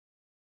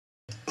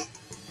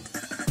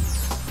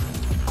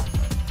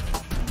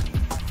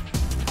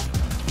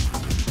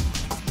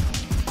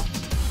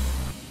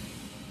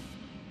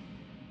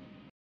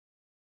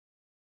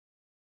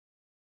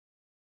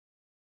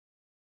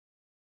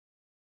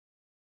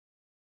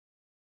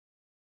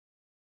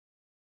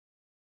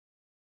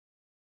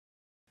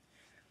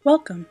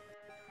Welcome!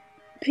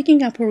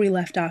 Picking up where we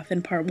left off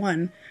in Part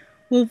 1,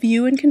 we'll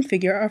view and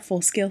configure our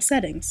full-scale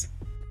settings.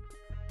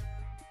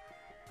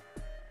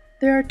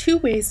 There are two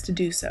ways to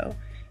do so,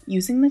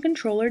 using the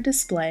controller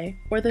display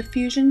or the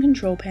Fusion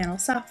Control Panel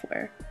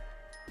software.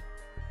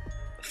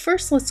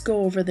 First, let's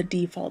go over the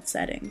default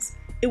settings.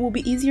 It will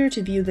be easier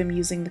to view them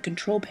using the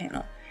control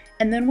panel,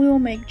 and then we will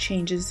make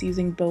changes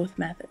using both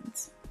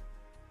methods.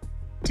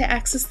 To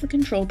access the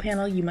control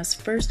panel, you must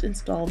first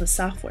install the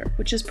software,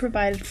 which is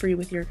provided free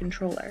with your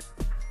controller.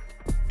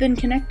 Then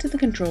connect to the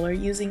controller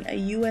using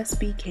a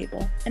USB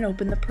cable and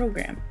open the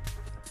program.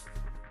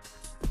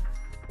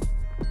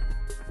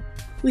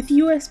 With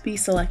USB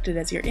selected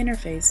as your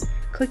interface,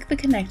 click the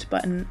Connect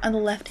button on the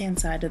left-hand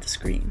side of the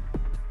screen.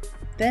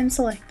 Then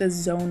select the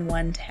Zone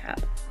 1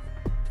 tab.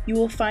 You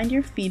will find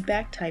your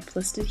feedback type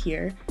listed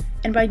here,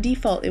 and by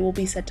default it will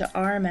be set to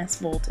RMS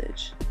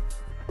voltage.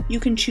 You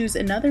can choose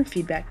another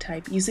feedback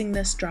type using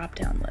this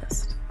drop-down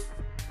list.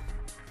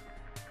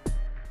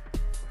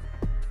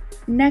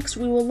 Next,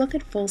 we will look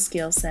at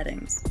full-scale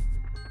settings.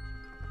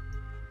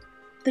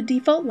 The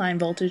default line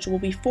voltage will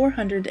be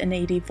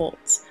 480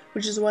 volts,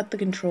 which is what the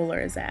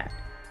controller is at.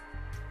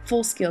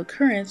 Full-scale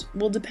current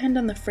will depend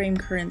on the frame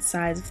current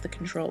size of the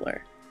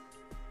controller.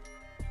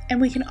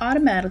 And we can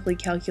automatically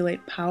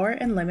calculate power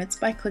and limits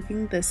by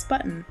clicking this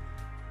button.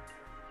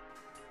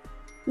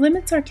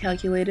 Limits are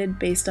calculated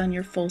based on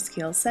your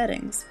full-scale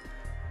settings.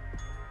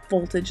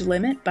 Voltage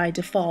limit by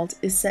default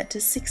is set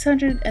to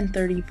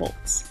 630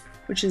 volts,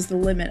 which is the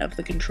limit of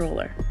the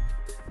controller.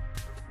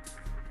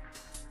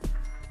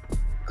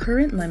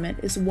 Current limit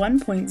is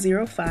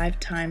 1.05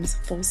 times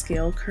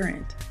full-scale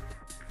current,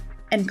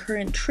 and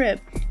current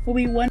trip will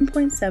be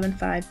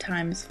 1.75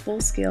 times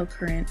full-scale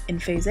current in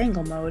phase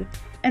angle mode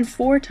and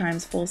 4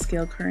 times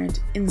full-scale current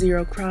in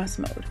zero cross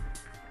mode.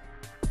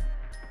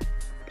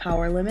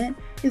 Power limit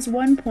is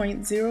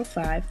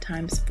 1.05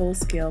 times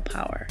full-scale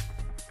power.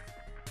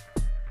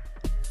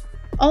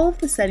 All of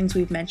the settings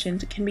we've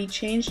mentioned can be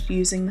changed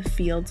using the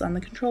fields on the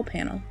control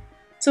panel.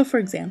 So for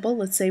example,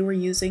 let's say we're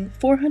using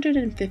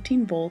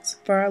 415 volts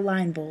for our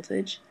line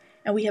voltage,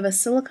 and we have a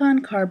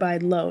silicon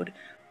carbide load,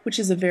 which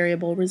is a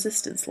variable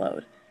resistance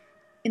load.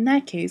 In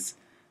that case,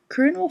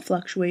 current will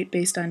fluctuate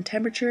based on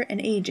temperature and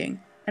aging,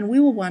 and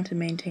we will want to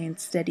maintain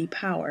steady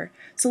power,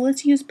 so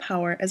let's use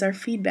power as our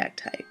feedback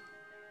type.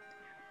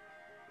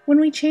 When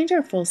we change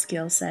our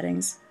full-scale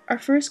settings, our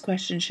first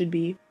question should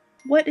be,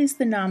 what is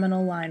the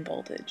nominal line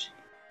voltage?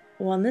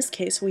 Well, in this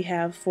case, we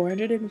have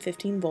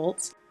 415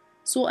 volts,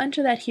 so we'll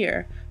enter that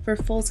here for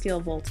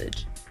full-scale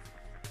voltage.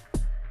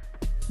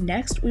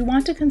 Next, we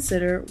want to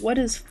consider what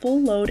is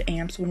full load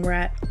amps when we're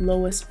at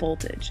lowest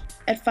voltage,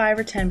 at 5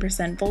 or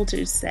 10%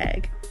 voltage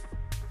sag.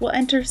 We'll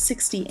enter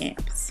 60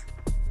 amps.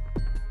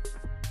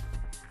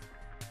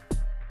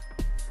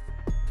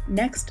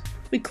 Next,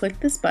 we click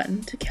this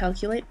button to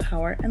calculate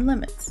power and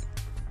limits.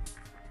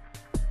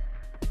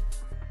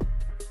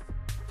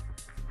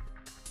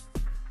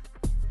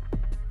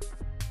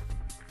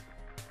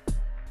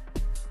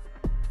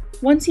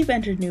 Once you've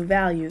entered new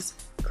values,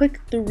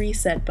 click the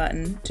Reset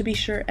button to be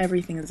sure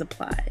everything is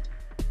applied.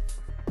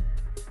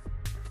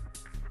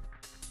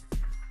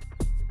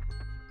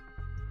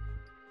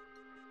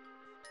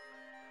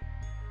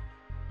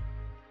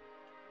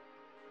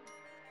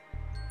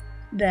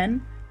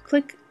 Then,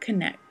 click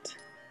Connect.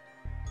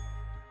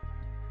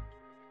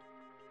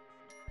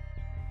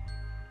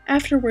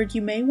 Afterward,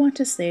 you may want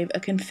to save a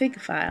config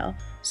file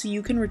so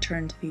you can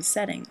return to these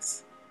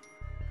settings.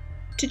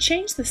 To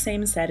change the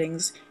same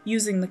settings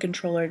using the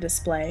controller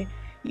display,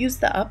 use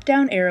the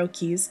up-down arrow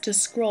keys to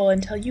scroll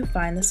until you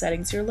find the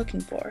settings you're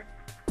looking for.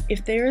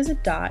 If there is a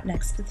dot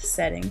next to the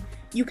setting,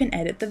 you can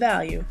edit the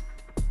value.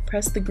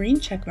 Press the green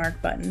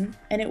checkmark button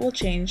and it will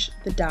change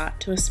the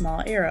dot to a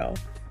small arrow.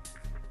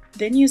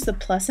 Then use the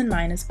plus and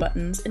minus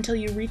buttons until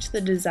you reach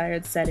the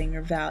desired setting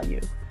or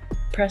value.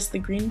 Press the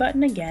green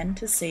button again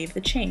to save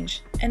the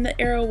change, and the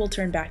arrow will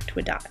turn back to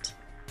a dot.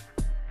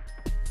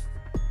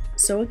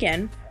 So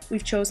again,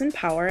 we've chosen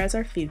power as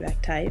our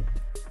feedback type.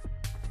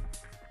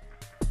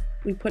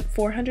 We put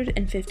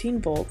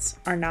 415 volts,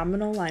 our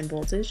nominal line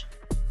voltage.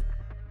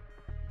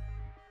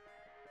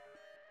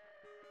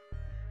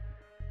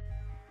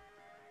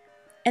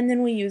 And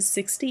then we use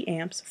 60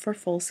 amps for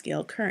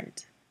full-scale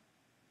current.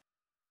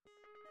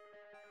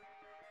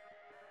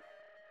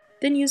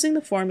 Then using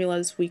the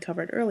formulas we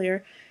covered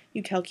earlier,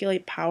 you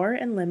calculate power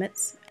and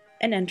limits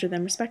and enter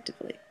them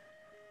respectively.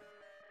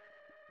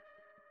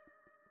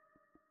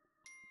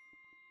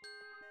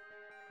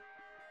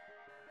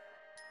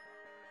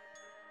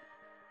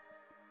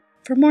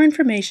 For more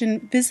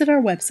information, visit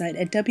our website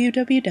at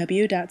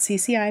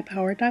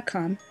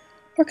www.ccipower.com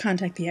or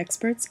contact the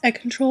experts at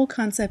Control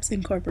Concepts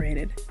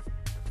Incorporated.